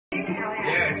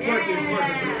it's working, it's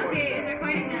working. Okay, it's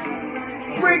recording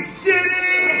now. Brick City!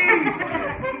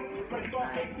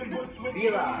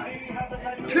 Vila.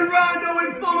 Toronto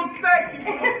in full effect!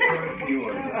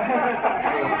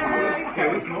 Okay,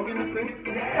 we smoking this thing?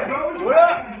 Yeah, bro, what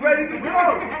up? It's ready to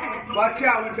go! Watch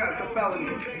out, it's a felony.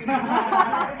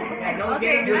 Yeah, don't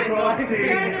Okay, get your let's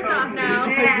turn this off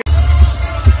now.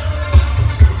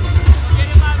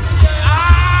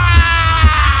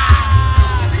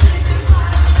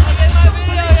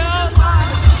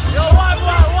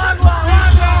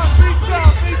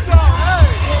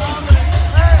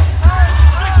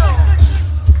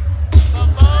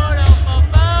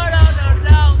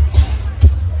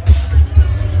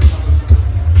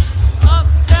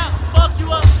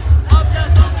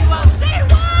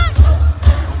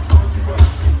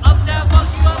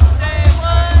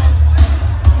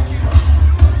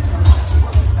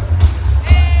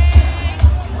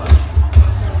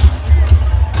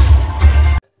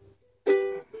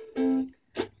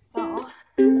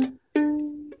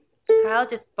 Kyle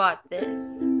just bought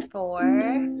this for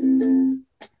 $9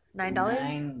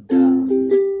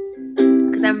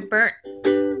 because I'm burnt.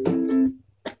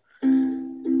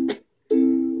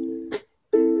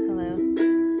 Hello.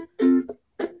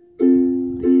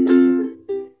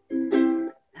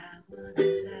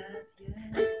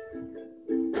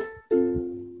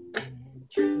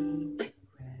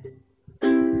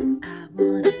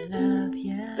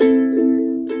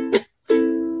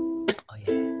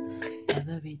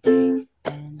 Every day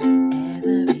and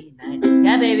every night.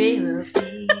 Yeah, baby, we'll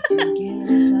be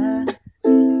together.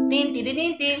 Ding, ding, ding,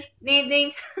 ding, ding, ding,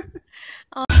 ding.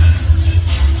 Oh.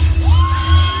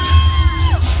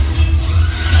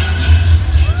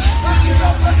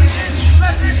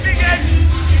 Let it begin!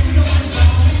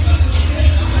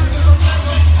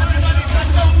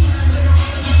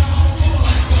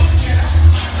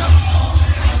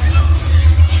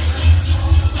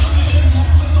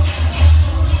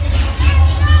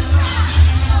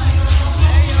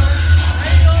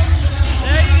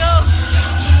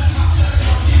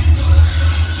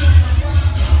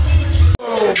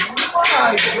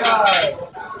 My God!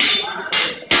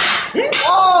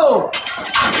 Oh!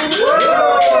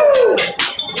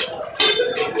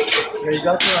 Yeah, you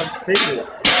got to save it.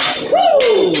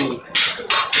 Woo!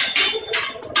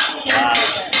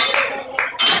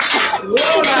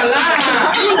 Oh la la!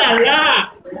 Oh la la!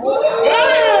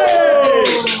 Hey!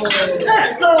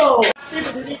 Eso!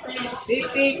 Beep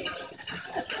beep.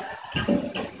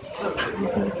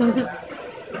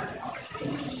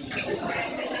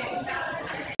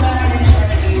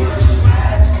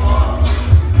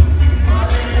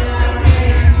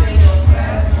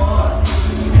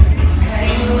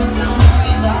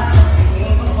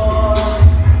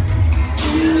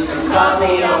 Call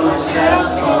me on my cell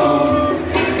phone.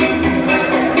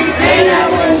 Late night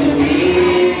when you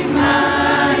need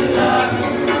my love.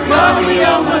 Call me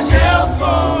on my cell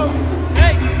phone.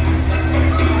 Hey.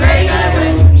 Late night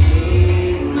when you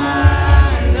need my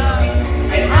love.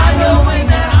 And I know when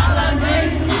that hotline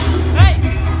rings. Hey.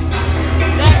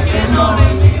 That can only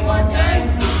mean one thing.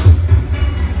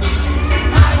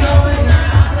 I know when that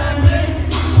hotline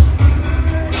rings.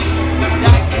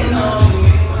 That can only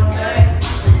mean one thing.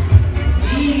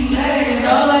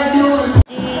 All I do is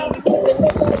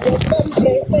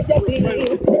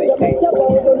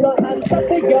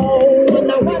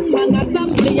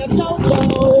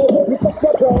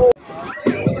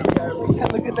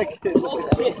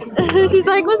She's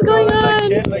like, what's going on?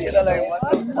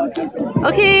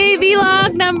 Okay,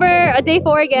 vlog number day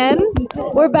 4 again.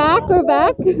 We're back.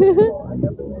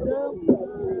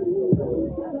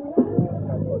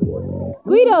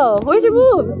 Guido, where's your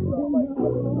moves?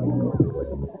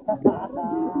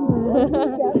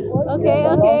 Okay.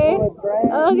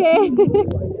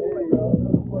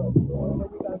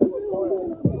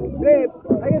 Babe,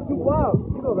 I get too wild.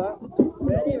 You know that.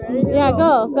 Ready? Yeah,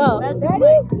 go.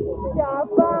 Ready?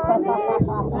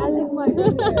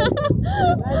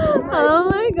 Oh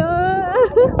my god.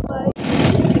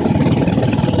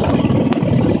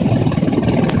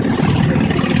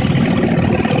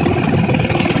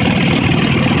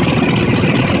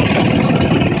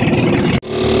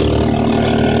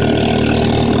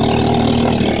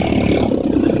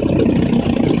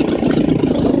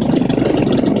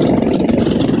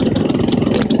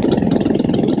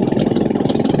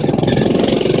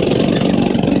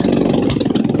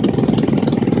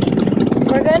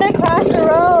 We're gonna cross the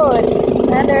road.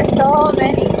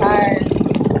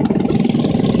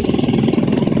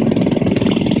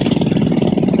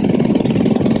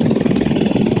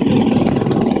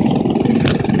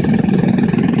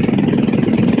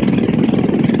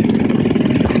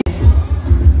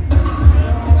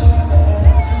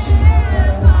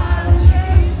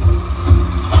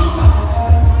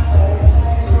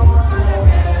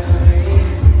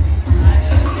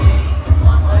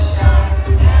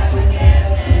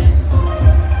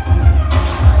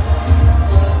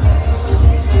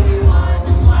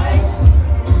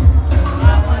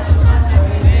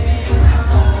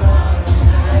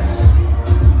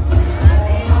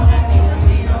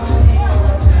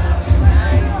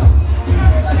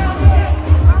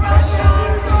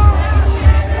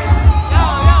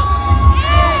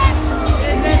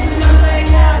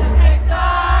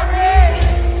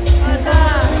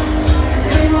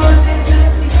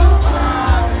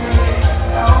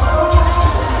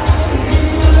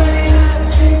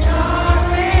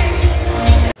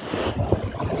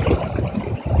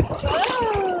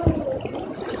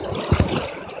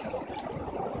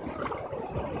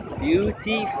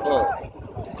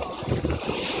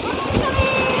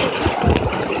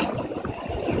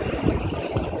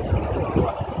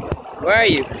 Where are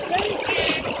you?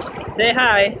 Say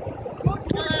hi.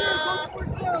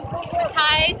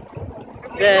 Tides.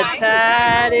 The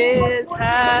tide is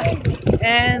high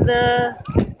and the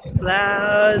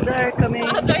clouds are coming.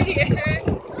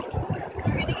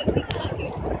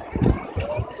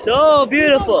 So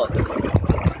beautiful.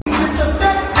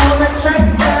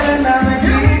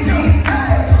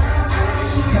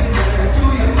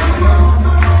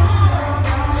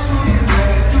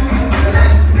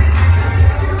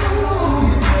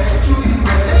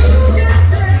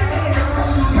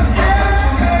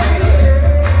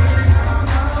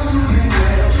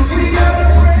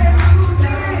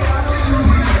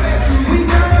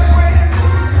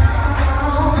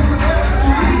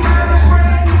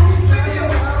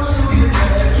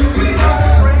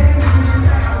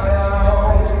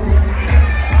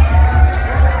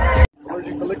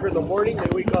 In the morning, they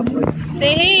wake up like.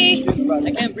 Say hey.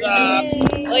 I can't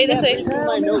breathe. Wait, this way.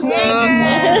 My nose.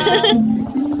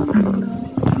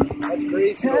 That's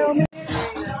crazy.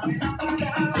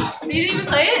 You didn't even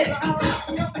play it?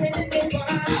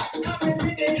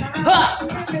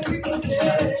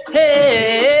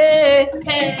 Hey,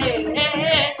 Hey, hey,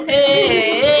 hey,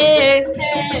 hey, hey,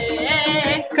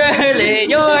 hey. curling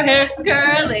your hair.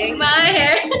 Curling my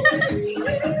hair.